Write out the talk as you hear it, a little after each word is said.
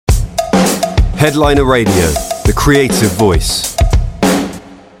Headliner Radio, the creative voice.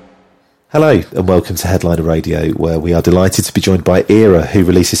 Hello and welcome to Headliner Radio, where we are delighted to be joined by Era, who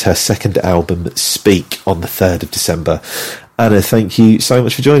releases her second album, Speak, on the 3rd of December. Anna, thank you so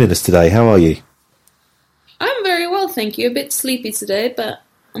much for joining us today. How are you? I'm very well, thank you. A bit sleepy today, but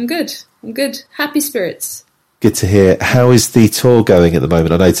I'm good. Happy spirits. Good to hear. How is the tour going at the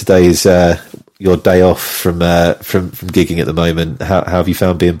moment? I know today is your day off from gigging at the moment. How have you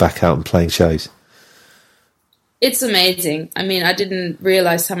found being back out and playing shows? It's amazing. I mean, I didn't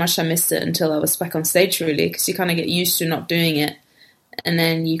realise how much I missed it until I was back on stage, really, because you kind of get used to not doing it. And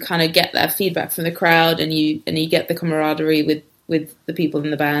then you kind of get that feedback from the crowd and you get the camaraderie with the people in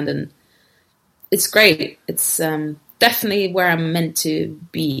the band. And it's great. It's definitely where I'm meant to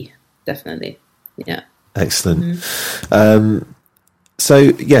be. Definitely. Yeah. Excellent. Mm-hmm. So,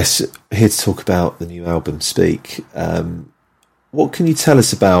 yes, here to talk about the new album, Speak. What can you tell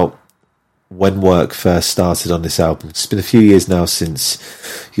us about when work first started on this album? It's been a few years now since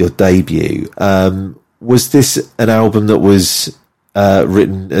your debut. Was this an album that was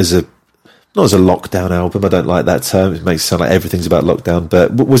written as not as a lockdown album? I don't like that term. It makes it sound like everything's about lockdown.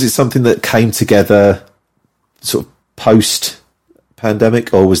 But was it something that came together sort of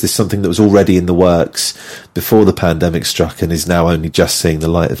post-pandemic, or was this something that was already in the works before the pandemic struck and is now only just seeing the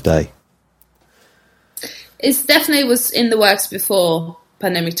light of day? It definitely was in the works before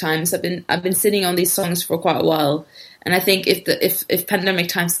pandemic times. I've been sitting on these songs for quite a while, and I think if pandemic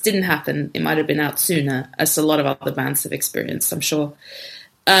times didn't happen, it might have been out sooner, as a lot of other bands have experienced, I'm sure.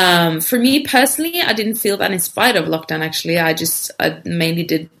 For me personally, I didn't feel that inspired of lockdown. Actually, I mainly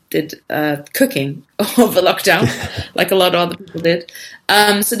did cooking over lockdown, like a lot of other people did.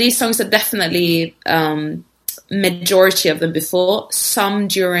 So these songs are definitely majority of them before, some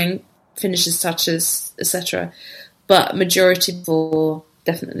during finishes, touches, etc. But majority before,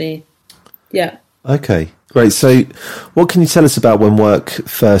 definitely. Yeah. Okay, great. So what can you tell us about when work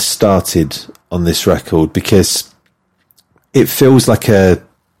first started on this record? Because it feels like a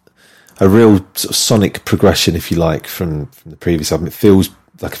real sort of sonic progression, if you like, from the previous album. It feels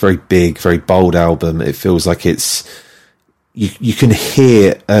like a very big, very bold album. It feels like it's you can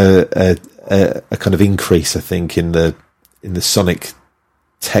hear a kind of increase, I think, in the sonic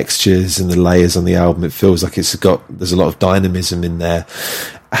textures and the layers on the album. It feels like there's a lot of dynamism in there.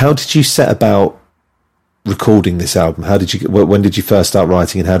 How did you set about recording this album? When did you first start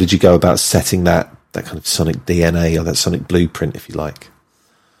writing, and how did you go about setting that kind of sonic DNA, or that sonic blueprint, if you like?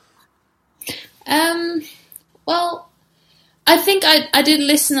 Well, I think I did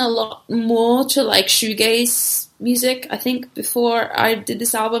listen a lot more to like shoegaze music, I think, before I did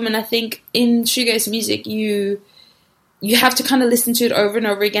this album. And I think in shoegaze music, you have to kind of listen to it over and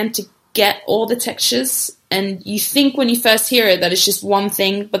over again to get all the textures. And you think when you first hear it that it's just one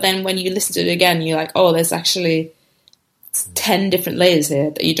thing, but then when you listen to it again, you're like, oh, there's actually 10 different layers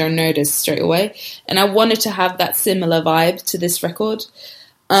here that you don't notice straight away. And I wanted to have that similar vibe to this record.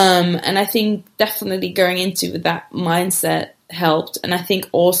 And I think definitely going into with that mindset helped. And I think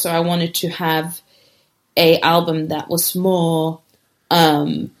also I wanted to have a album that was more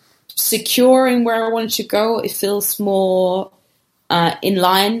secure in where I wanted to go. It feels more in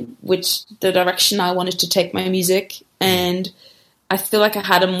line with the direction I wanted to take my music. And I feel like I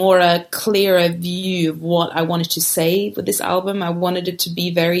had a clearer view of what I wanted to say with this album. I wanted it to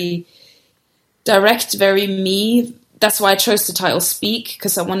be very direct, very me. That's why I chose the title Speak,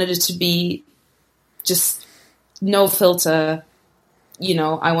 because I wanted it to be just no filter. You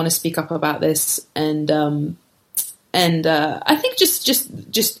know, I want to speak up about this, and I think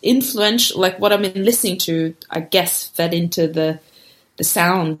just influential, like what I've been listening to, I guess, fed into the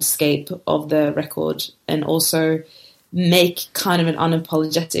soundscape of the record, and also make kind of an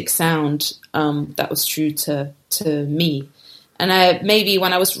unapologetic sound that was true to me. And maybe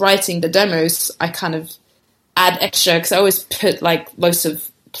when I was writing the demos, I kind of add extra, because I always put like loads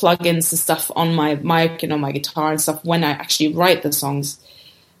of plugins and stuff on my mic and on my guitar and stuff when I actually write the songs.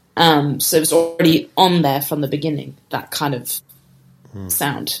 So it was already on there from the beginning, that kind of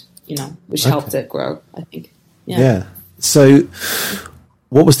sound, which helped it grow, I think. Yeah. So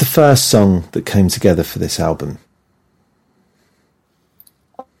what was the first song that came together for this album?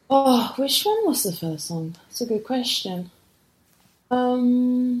 Oh, which one was the first song? That's a good question.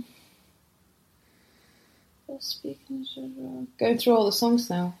 Going through all the songs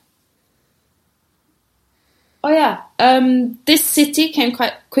now. Oh yeah, This City came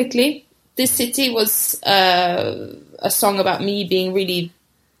quite quickly. This City was a song about me being really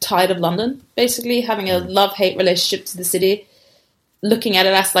tired of London, basically having a love-hate relationship to the city, looking at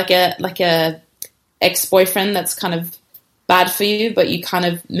it as like a ex-boyfriend that's kind of bad for you, but you kind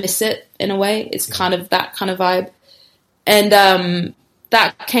of miss it in a way. It's kind of that kind of vibe. And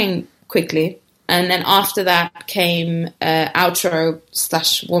that came quickly. And then after that came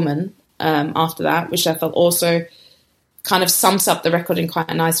Outro/Woman after that, which I felt also kind of sums up the record in quite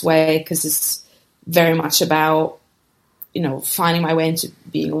a nice way, because it's very much about, you know, finding my way into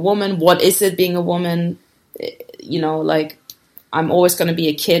being a woman. What is it being a woman? You know, like, I'm always going to be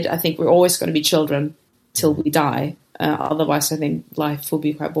a kid. I think we're always going to be children till we die. Otherwise, I think life will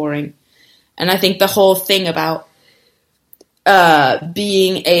be quite boring. And I think the whole thing about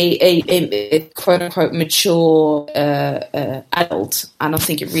being a quote unquote mature adult, I don't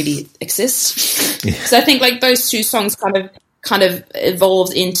think it really exists. Yeah. So I think like those two songs kind of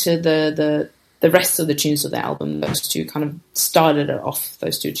evolved into the rest of the tunes of the album. Those two kind of started it off,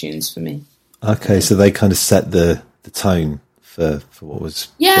 those two tunes for me. Okay, so they kind of set the tone for what was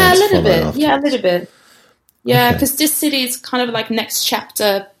a little bit. Yeah, because This City is kind of like next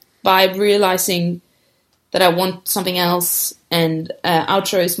chapter vibe, realizing that I want something else, and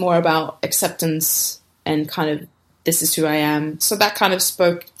Outro is more about acceptance and kind of this is who I am. So that kind of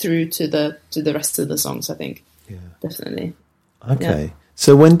spoke through to the rest of the songs, I think. Yeah, definitely. Okay, yeah.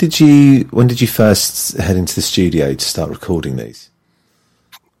 So when did you first head into the studio to start recording these?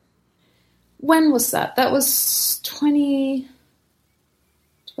 When was that? That was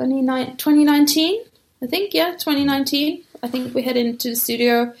 2019, I think. Yeah, 2019. I think we headed into the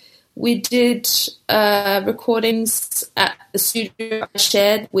studio. We did recordings at the studio I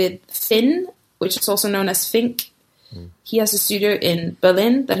shared with Finn, which is also known as Fink. He has a studio in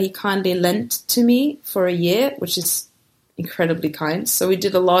Berlin that he kindly lent to me for a year, which is incredibly kind. So we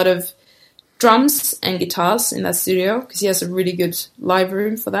did a lot of drums and guitars in that studio because he has a really good live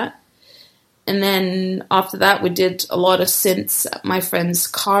room for that. And then after that, we did a lot of synths at my friend's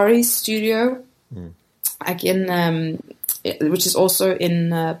Kari's studio, which is also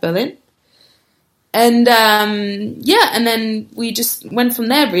in Berlin. And and then we just went from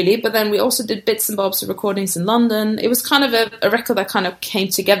there, really. But then we also did bits and bobs of recordings in London. It was kind of a record that kind of came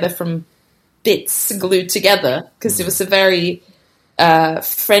together from bits glued together, because it was a very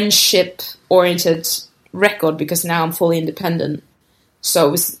friendship-oriented record, because now I'm fully independent. So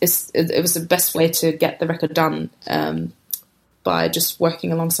it was the best way to get the record done, by just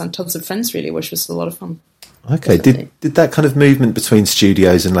working alongside tons of friends, really, which was a lot of fun. Okay, did that kind of movement between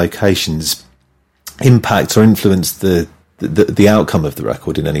studios and locations impact or influence the outcome of the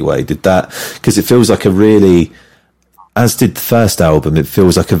record in any way? Did that, because it feels like a really, as did the first album, it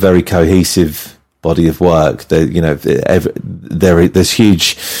feels like a very cohesive body of work. That, you know, there's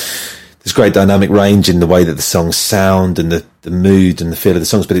great dynamic range in the way that the songs sound and the mood and the feel of the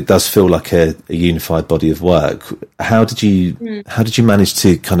songs, but it does feel like a unified body of work. How did you manage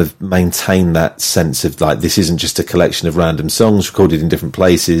to kind of maintain that sense of, like, this isn't just a collection of random songs recorded in different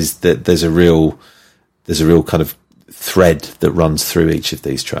places, that there's a real kind of thread that runs through each of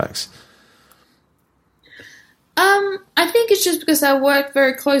these tracks? I think it's just because I worked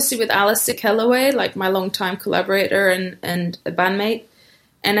very closely with Alistair Kellaway, like my longtime collaborator and a bandmate.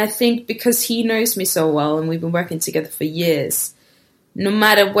 And I think because he knows me so well and we've been working together for years, no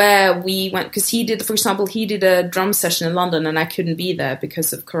matter where we went, because he did a drum session in London and I couldn't be there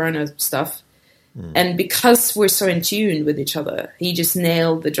because of Corona stuff. And because we're so in tune with each other, he just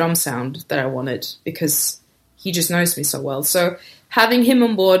nailed the drum sound that I wanted, because he just knows me so well. So having him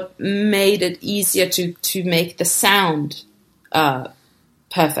on board made it easier to make the sound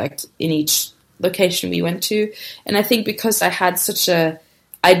perfect in each location we went to. And I think because I had such a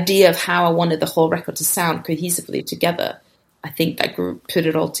idea of how I wanted the whole record to sound cohesively together, I think that group put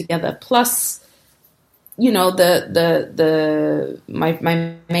it all together. Plus, you know,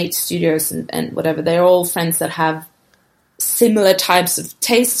 my mate studios and whatever, they're all friends that have similar types of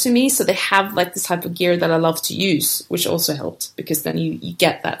taste to me, so they have like this type of gear that I love to use, which also helped, because then you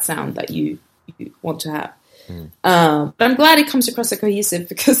get that sound that you want to have. But I'm glad it comes across as cohesive,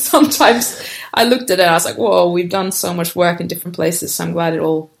 because sometimes I looked at it and I was like, whoa, we've done so much work in different places, so I'm glad it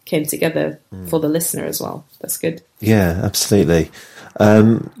all came together for the listener as well. That's good. Yeah, absolutely.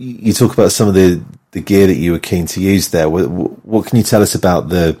 You talk about some of the gear that you were keen to use there. What can you tell us about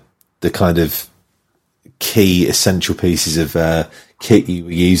the kind of key essential pieces of kit you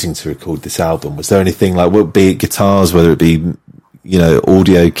were using to record this album? Was there anything like, be it guitars, whether it be, you know,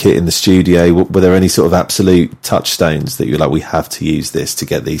 audio kit in the studio, were there any sort of absolute touchstones that you're like, we have to use this to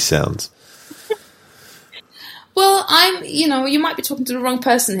get these sounds? Well, you might be talking to the wrong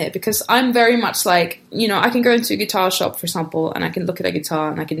person here, because I'm very much like, you know, I can go into a guitar shop, for example, and I can look at a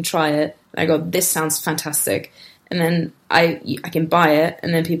guitar and I can try it and I go, this sounds fantastic. And then I can buy it,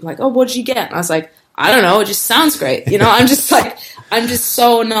 and then people are like, oh, what did you get? And I was like, I don't know, it just sounds great. You know, I'm just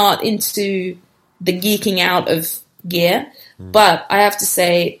so not into the geeking out of gear. But I have to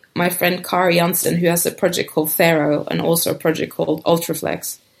say, my friend Kari Janssen, who has a project called Pharaoh and also a project called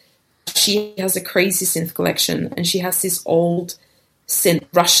Ultraflex, she has a crazy synth collection, and she has this old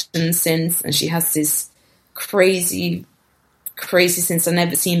Russian synth, and she has this crazy synths I've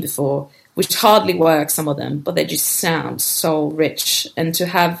never seen before, which hardly work, some of them, but they just sound so rich. And to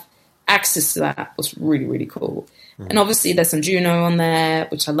have access to that was really, really cool. And obviously there's some Juno on there,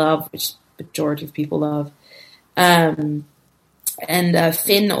 which I love, which the majority of people love. And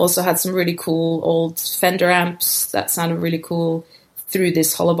Finn also had some really cool old Fender amps that sounded really cool through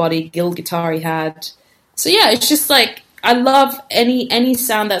this hollow body Guild guitar he had. So yeah, it's just like, I love any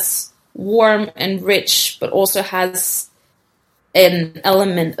sound that's warm and rich, but also has an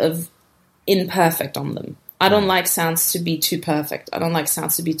element of imperfect on them. I don't like sounds to be too perfect. I don't like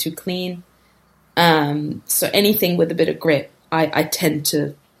sounds to be too clean. So anything with a bit of grit, I tend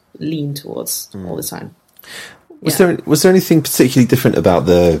to lean towards all the time. Was there anything particularly different about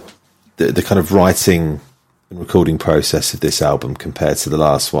the kind of writing and recording process of this album compared to the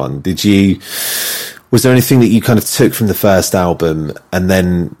last one? Was there anything that you kind of took from the first album and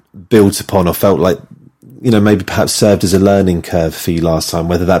then built upon, or felt like, you know, maybe perhaps served as a learning curve for you last time,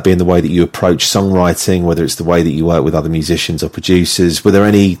 whether that be in the way that you approach songwriting, whether it's the way that you work with other musicians or producers? Were there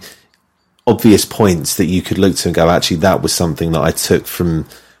any obvious points that you could look to and go, actually, that was something that I took from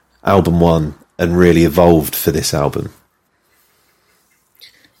album one and really evolved for this album?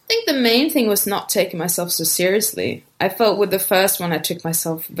 I think the main thing was not taking myself so seriously. I felt with the first one, I took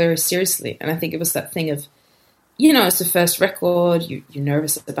myself very seriously. And I think it was that thing of, you know, it's the first record, you're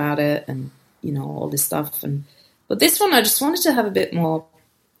nervous about it, and, you know, all this stuff. But this one, I just wanted to have a bit more,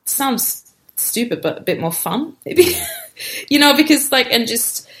 sounds stupid, but a bit more fun, maybe. You know, because and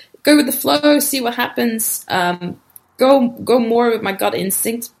just go with the flow, see what happens, go more with my gut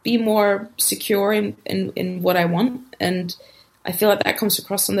instinct, be more secure in what I want. And I feel like that comes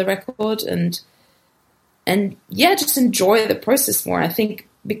across on the record, and yeah, just enjoy the process more. I think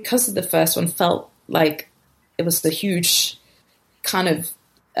because of the first one felt like it was the huge kind of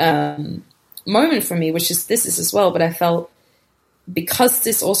moment for me, which is this is as well. But I felt because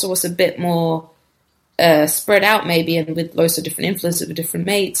this also was a bit more spread out maybe, and with loads of different influences with different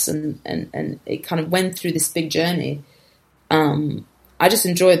mates, and it kind of went through this big journey. I just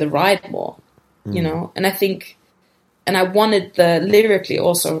enjoy the ride more, you know, and I think, and I wanted the lyrically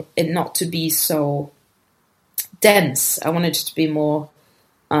also it not to be so dense. I wanted it to be more,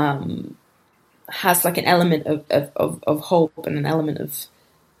 has like an element of hope and an element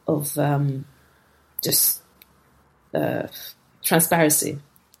of just transparency.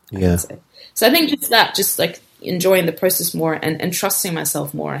 Yeah. So I think just that, just like enjoying the process more and trusting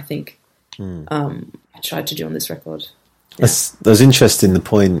myself more, I think I tried to do on this record. Yeah. That's interesting, the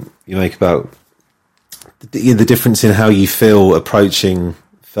point you make about the difference in how you feel approaching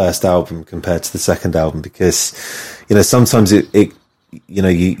first album compared to the second album, because, you know, sometimes it you know,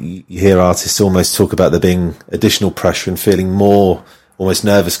 you hear artists almost talk about there being additional pressure and feeling more almost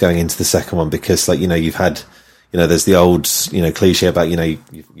nervous going into the second one because, like, you know, you've had, you know, there's the old, you know, cliche about, you know,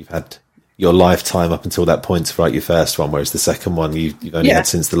 you've had your lifetime up until that point to write your first one, whereas the second one you've only had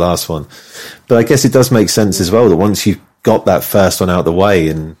since the last one. But I guess it does make sense as well that once you've got that first one out of the way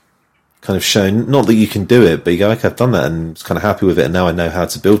and kind of shown, not that you can do it, but you go, okay, I've done that and I was kind of happy with it, and now I know how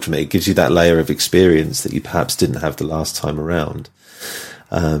to build from it. It gives you that layer of experience that you perhaps didn't have the last time around.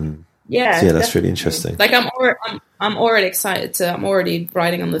 That's really interesting. Like I'm already excited I'm already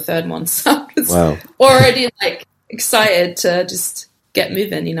writing on the third one, so it's wow. already like excited to just get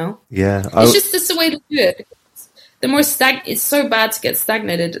moving, you know? Yeah. It's the way to do it. The more it's so bad to get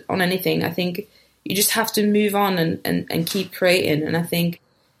stagnated on anything. I think you just have to move on and keep creating. And I think,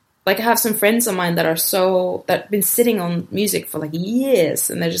 like, I have some friends of mine that have been sitting on music for like years,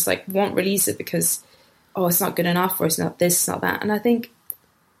 and they just like won't release it because, oh, it's not good enough, or it's not this, it's not that. And I think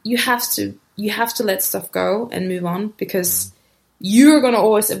you have to let stuff go and move on, because you're going to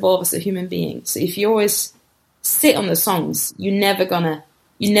always evolve as a human being. So if you always sit on the songs, you're never gonna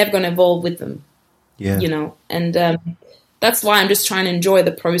evolve with them. Yeah. You know, and that's why I'm just trying to enjoy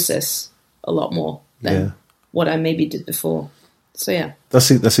the process a lot more than what I maybe did before. So yeah,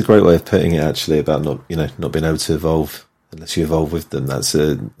 that's a great way of putting it, actually, about not being able to evolve unless you evolve with them. That's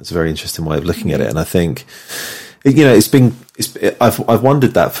a very interesting way of looking at it. And I think, you know, I've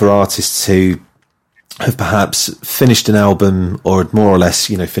wondered that for artists who have perhaps finished an album or more or less,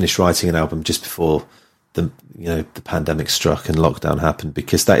 you know, finished writing an album just before the pandemic struck and lockdown happened,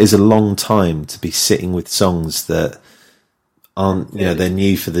 because that is a long time to be sitting with songs that aren't, they're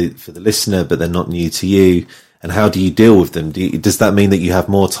new for the listener, but they're not new to you. And how do you deal with them? Does that mean that you have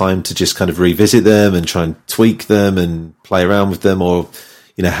more time to just kind of revisit them and try and tweak them and play around with them? Or,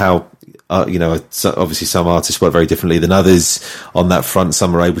 how, so obviously some artists work very differently than others on that front.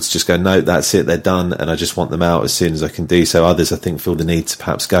 Some are able to just go, no, that's it, they're done, and I just want them out as soon as I can do so. Others, I think, feel the need to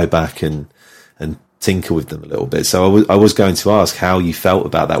perhaps go back and tinker with them a little bit. So I was going to ask how you felt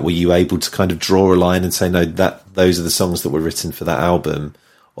about that. Were you able to kind of draw a line and say, no, those are the songs that were written for that album?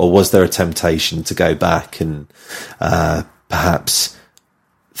 Or was there a temptation to go back and perhaps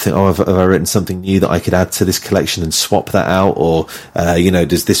think, oh, have I written something new that I could add to this collection and swap that out? Or,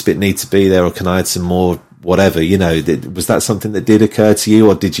 does this bit need to be there, or can I add some more, whatever? Was that something that did occur to you,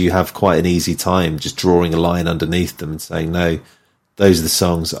 or did you have quite an easy time just drawing a line underneath them and saying, no, those are the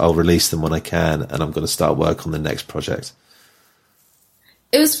songs, I'll release them when I can, and I'm going to start work on the next project?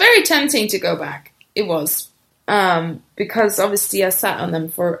 It was very tempting to go back. It was. Because obviously I sat on them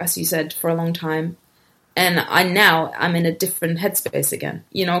for, as you said, for a long time. And I'm in a different headspace again,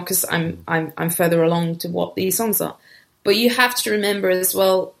 because I'm further along to what these songs are. But you have to remember as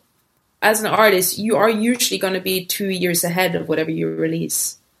well, as an artist, you are usually going to be 2 years ahead of whatever you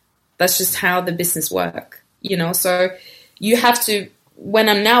release. That's just how the business work, So you have to, when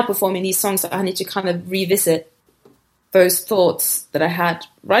I'm now performing these songs, I need to kind of revisit those thoughts that I had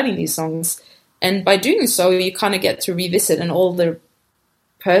writing these songs. And by doing so, you kind of get to revisit an older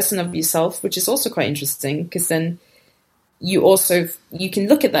person of yourself, which is also quite interesting, because then you can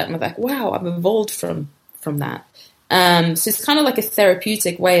look at that and be like, wow, I've evolved from that. So it's kind of like a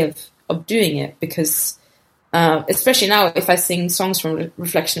therapeutic way of doing it, because especially now, if I sing songs from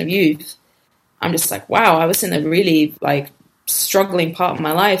Reflection of Youth, I'm just like, wow, I was in a really struggling part of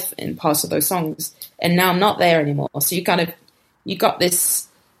my life in parts of those songs, and now I'm not there anymore. So you got this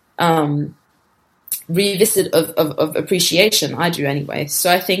revisit of appreciation. I do anyway.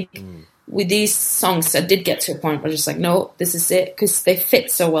 So I think with these songs, I did get to a point where I was just like, no, this is it, because they fit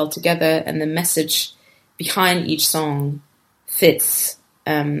so well together, and the message behind each song fits.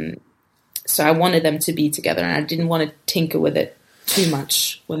 So I wanted them to be together, and I didn't want to tinker with it too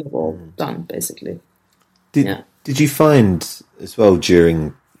much when they're all done, basically. Did you find as well,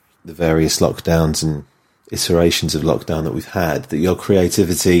 during the various lockdowns and iterations of lockdown that we've had, that your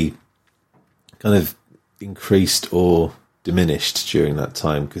creativity kind of increased or diminished during that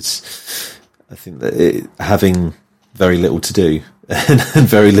time? Because I think that having very little to do and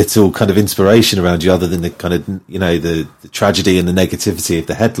very little kind of inspiration around you, other than the kind of, the tragedy and the negativity of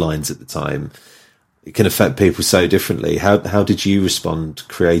the headlines at the time, it can affect people so differently. How did you respond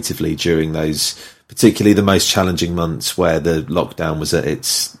creatively during those, particularly the most challenging months where the lockdown was at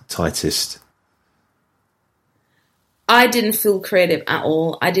its tightest? I didn't feel creative at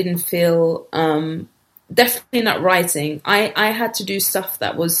all. I didn't feel, definitely not writing. I had to do stuff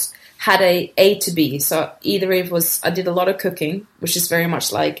that had a to B. So either it was, I did a lot of cooking, which is very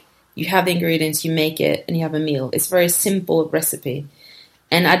much like you have the ingredients, you make it, and you have a meal. It's a very simple recipe.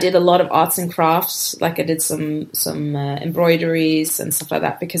 And I did a lot of arts and crafts, like I did some embroideries and stuff like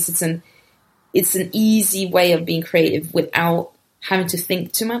that, because it's an easy way of being creative without having to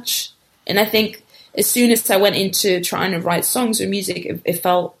think too much. And I think as soon as I went into trying to write songs or music, it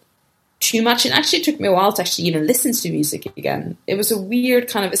felt too much. It actually took me a while to actually even listen to music again. It was a weird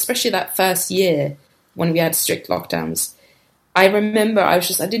kind of, especially that first year when we had strict lockdowns. I remember I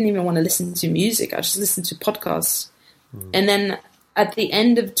didn't even want to listen to music. I just listened to podcasts. And then at the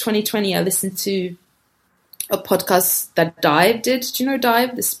end of 2020, I listened to a podcast that Dive did. Do you know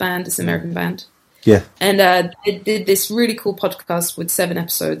Dive, this American band? Yeah. And they did this really cool podcast with 7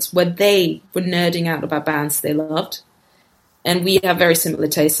 episodes where they were nerding out about bands they loved. And we have very similar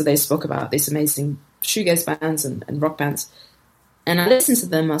tastes, so they spoke about these amazing shoegaze bands and rock bands. And I listened to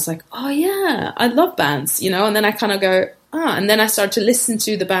them, I was like, oh yeah, I love bands, and then I kind of go, and then I started to listen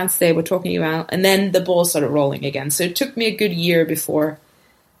to the bands they were talking about, and then the ball started rolling again. So it took me a good year before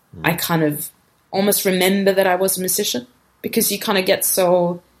I kind of almost remember that I was a musician, because you kind of get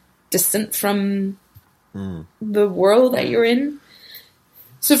so distant from the world that you're in.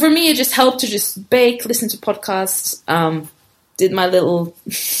 So for me, it just helped to just bake, listen to podcasts, did my little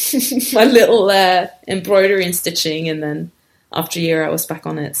embroidery and stitching, and then after a year I was back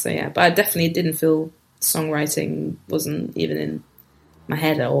on it. So yeah, but I definitely didn't feel songwriting wasn't even in my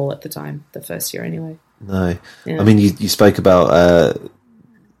head at all at the time, the first year anyway. No. Yeah. I mean, you spoke about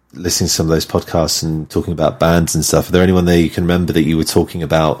listening to some of those podcasts and talking about bands and stuff. Are there anyone there you can remember that you were talking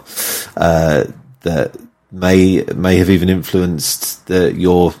about that may have even influenced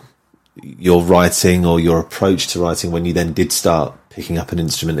your writing or your approach to writing when you then did start picking up an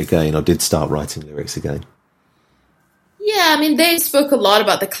instrument again, or did start writing lyrics again? Yeah, I mean, they spoke a lot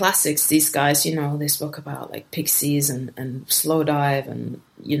about the classics, these guys, you know, they spoke about like Pixies and Slowdive and,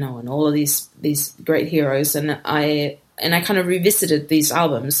 you know, and all of these great heroes. And I kind of revisited these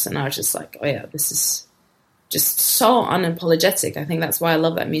albums and I was just like, oh yeah, this is just so unapologetic. I think that's why I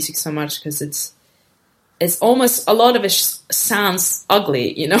love that music so much, because it's almost, a lot of it sounds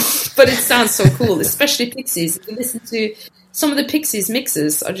ugly, you know, but it sounds so cool, especially Pixies. If you listen to some of the Pixies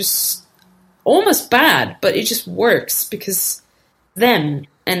mixes are just almost bad, but it just works because and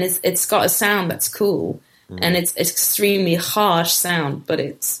it's got a sound that's cool, and it's extremely harsh sound, but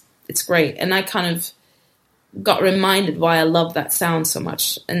it's great. And I kind of got reminded why I love that sound so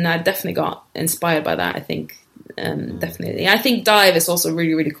much, and I definitely got inspired by that. I think definitely. I think Dive is also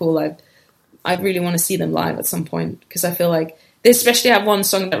really, really cool. I really want to see them live at some point, because I feel like they especially have one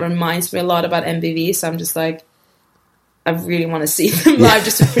song that reminds me a lot about MBV, so I'm just like, I really want to see them live,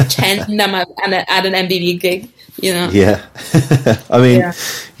 just to pretend I'm at an MBV gig, you know? Yeah. I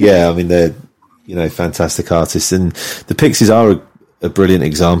mean, they're, you know, fantastic artists, and the Pixies are a brilliant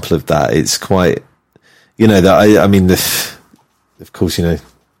example of that. It's quite, you know, that I mean, of course, you know,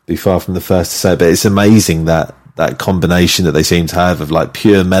 be far from the first to say it, but it's amazing that combination that they seem to have of like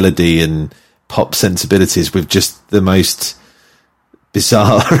pure melody and pop sensibilities with just the most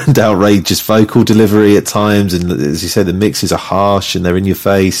bizarre and outrageous vocal delivery at times. And as you say, the mixes are harsh and they're in your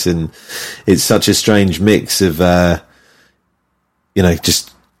face, and it's such a strange mix of you know,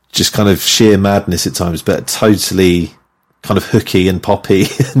 just kind of sheer madness at times, but totally kind of hooky and poppy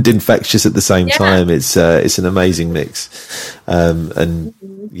and infectious at the same time. It's an amazing mix, and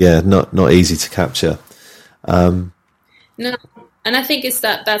yeah, not easy to capture. No, and I think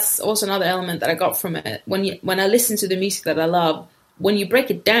that's also another element that I got from it. When I listen to the music that I love, when you break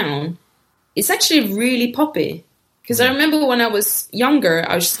it down, it's actually really poppy. Because I remember when I was younger,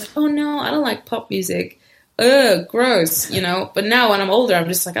 I was just like, oh no, I don't like pop music. Ugh, gross, you know. But now when I'm older, I'm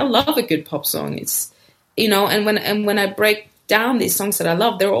just like, I love a good pop song. It's, you know, and when I break down these songs that I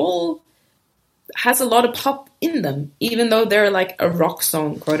love, they're all has a lot of pop in them, even though they're like a rock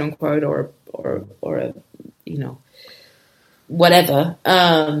song, quote unquote, or a, you know, whatever,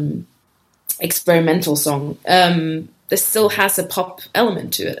 experimental song. There still has a pop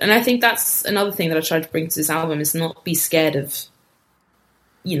element to it. And I think that's another thing that I tried to bring to this album, is not be scared of,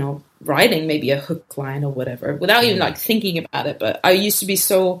 you know, writing maybe a hook line or whatever without even like thinking about it. But I used to be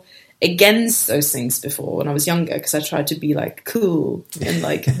so against those things before when I was younger, because I tried to be like cool and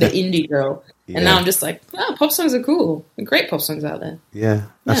like the indie girl. Yeah. And now I'm just like, oh, pop songs are cool. There are great pop songs out there. Yeah,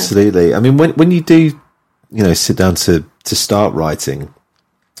 absolutely. I mean, when you do, you know, sit down to start writing,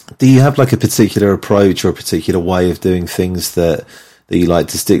 do you have like a particular approach or a particular way of doing things that you like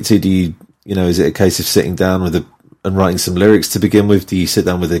to stick to? Do you know, is it a case of sitting down and writing some lyrics to begin with? Do you sit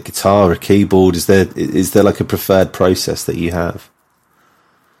down with a guitar or a keyboard? Is there like a preferred process that you have?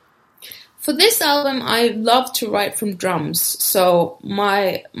 For this album, I love to write from drums. So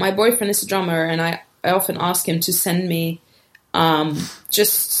my boyfriend is a drummer, and I often ask him to send me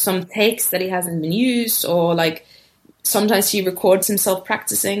just some takes that he hasn't been used, or like sometimes he records himself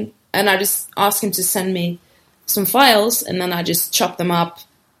practicing, and I just ask him to send me some files, and then I just chop them up,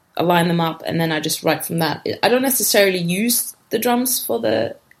 align them up, and then I just write from that. I don't necessarily use the drums for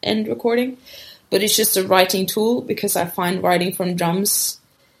the end recording, but it's just a writing tool, because I find writing from drums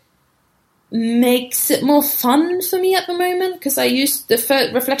makes it more fun for me at the moment, because I used the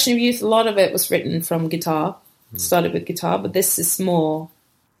first Reflection of Youth, a lot of it was written from guitar, started with guitar, but this is more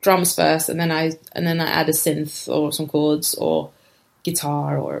drums first, and then I add a synth or some chords or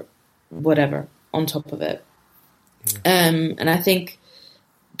guitar or whatever on top of it. And I think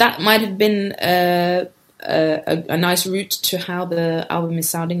that might have been a nice route to how the album is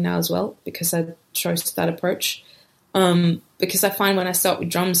sounding now as well, because I chose that approach. Because I find when I start with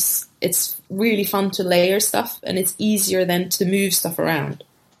drums, it's really fun to layer stuff, and it's easier then to move stuff around.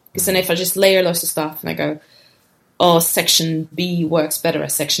 Because then if I just layer lots of stuff and I go, oh, section B works better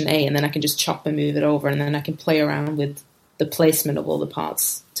as section A, and then I can just chop and move it over, and then I can play around with the placement of all the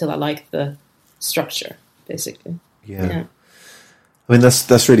parts till I like the structure, basically. Yeah. I mean,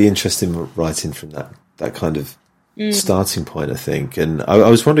 that's really interesting, writing from that kind of starting point, I think. And I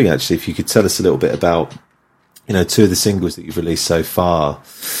was wondering, actually, if you could tell us a little bit about, you know, two of the singles that you've released so far,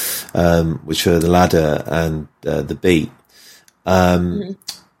 which are The Ladder and The Beat.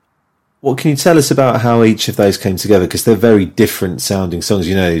 What can you tell us about how each of those came together? Because they're very different sounding songs.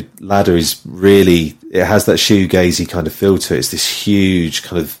 You know, Ladder is really, it has that shoegazy kind of feel to it. It's this huge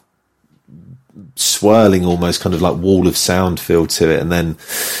kind of swirling, almost kind of like wall of sound feel to it. And then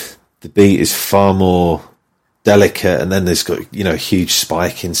The Beat is far more delicate, and then there's got, you know, a huge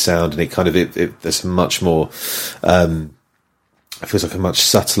spike in sound, and it kind of there's a much more it feels like a much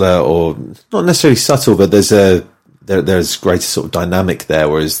subtler, or not necessarily subtle, but there's greater sort of dynamic there,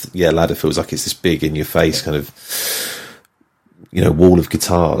 whereas Ladder feels like it's this big in your face kind of, you know, wall of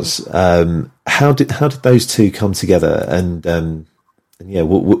guitars. How did those two come together, and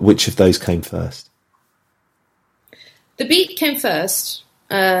which of those came first? The beat came first.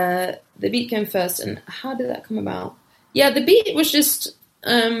 And how did that come about? Yeah, the beat was just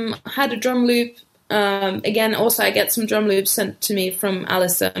had a drum loop. Again, also I get some drum loops sent to me from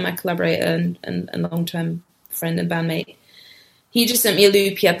Alistair, my collaborator and long-term friend and bandmate. He just sent me a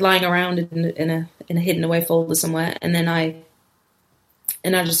loop he had lying around in a hidden away folder somewhere, and then I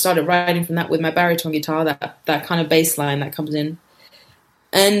just started writing from that with my baritone guitar, that kind of bass line that comes in,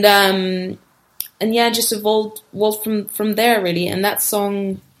 and just evolved from there really. And that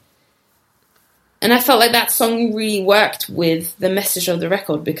song, and I felt like that song really worked with the message of the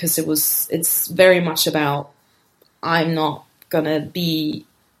record, because it's very much about, I'm not gonna be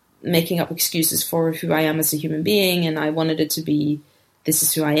making up excuses for who I am as a human being, and I wanted it to be, this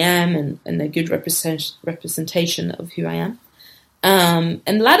is who I am, and a good representation of who I am.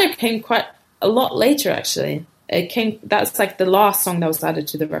 And Ladder came quite a lot later, actually. That's like the last song that was added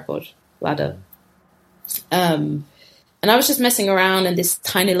to the record, Ladder. And I was just messing around in this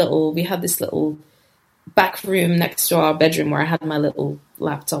tiny little, we had this little back room next to our bedroom where I had my little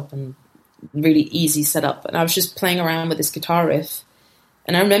laptop and really easy setup, and I was just playing around with this guitar riff.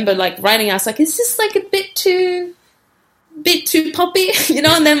 And I remember like writing, I was like, is this like a bit too poppy, you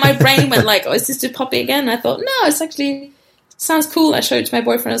know? And then my brain went like, oh, is this too poppy again? And I thought, no, it's actually sounds cool. I showed it to my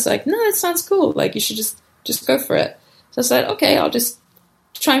boyfriend. I was like, no, it sounds cool. Like, you should just go for it. So I said, okay, I'll just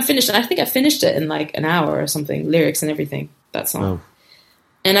try and finish it. And I think I finished it in like an hour or something, lyrics and everything, that song. Oh.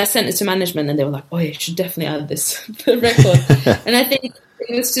 And I sent it to management, and they were like, oh, you should definitely add this to the record. And I think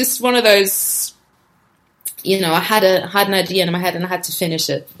it was just one of those, you know, I had an idea in my head and I had to finish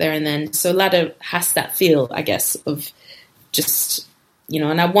it there and then. So Ladder has that feel, I guess, of just, you know,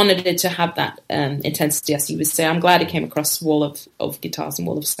 and I wanted it to have that intensity, as you would say. I'm glad it came across Wall of Guitars and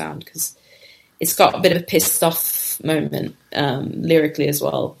Wall of Sound, because it's got a bit of a pissed off moment lyrically as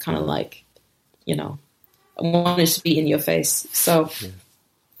well, kind of like, you know, I wanted to be in your face. So,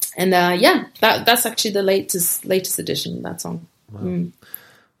 and that's actually the latest edition of that song. Wow. Mm.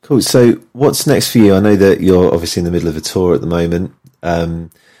 Cool. So what's next for you? I know that you're obviously in the middle of a tour at the moment. We're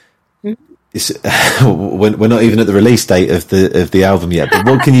not even at the release date of the album yet, but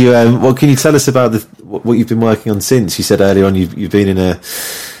what can you tell us about what you've been working on since? You said earlier on you've been in a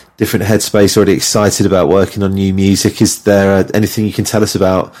different headspace, already excited about working on new music. Is there anything you can tell us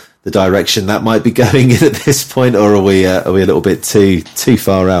about the direction that might be going in at this point, or are we a little bit too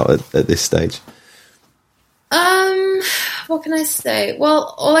far out at this stage? What can I say?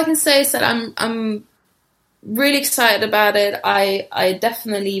 Well, all I can say is that I'm really excited about it. I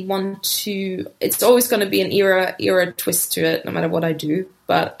definitely want to. It's always going to be an era twist to it, no matter what I do.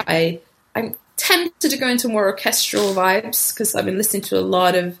 But I'm tempted to go into more orchestral vibes, because I've been listening to a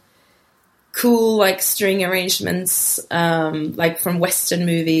lot of cool like string arrangements, like from Western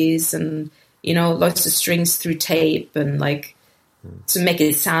movies, and you know, lots of strings through tape, and like to make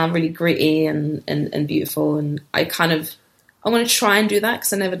it sound really gritty and beautiful. And I want to try and do that,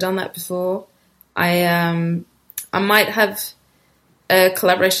 because I've never done that before. I might have a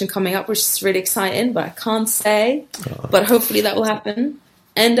collaboration coming up, which is really exciting, but I can't say. But hopefully that will happen.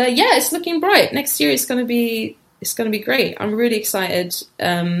 And it's looking bright. Next year it's going to be great. I'm really excited.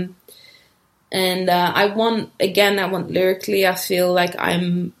 And I want lyrically, I feel like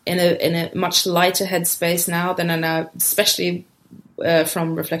I'm in a much lighter headspace now than I know, especially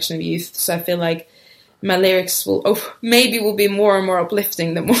from Reflection of Youth. So I feel like my lyrics will be more and more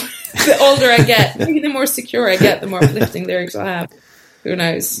uplifting the older I get. Maybe the more secure I get, the more uplifting lyrics I have. Who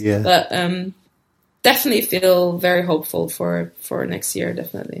knows? Yeah. But definitely feel very hopeful for next year.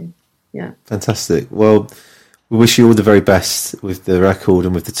 Definitely. Yeah. Fantastic. Well, we wish you all the very best with the record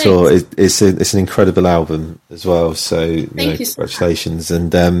and with the tour. It's an incredible album as well. So congratulations. So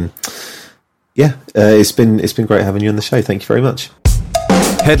and it's been great having you on the show. Thank you very much.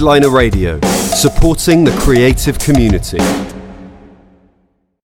 Headliner Radio, supporting the creative community.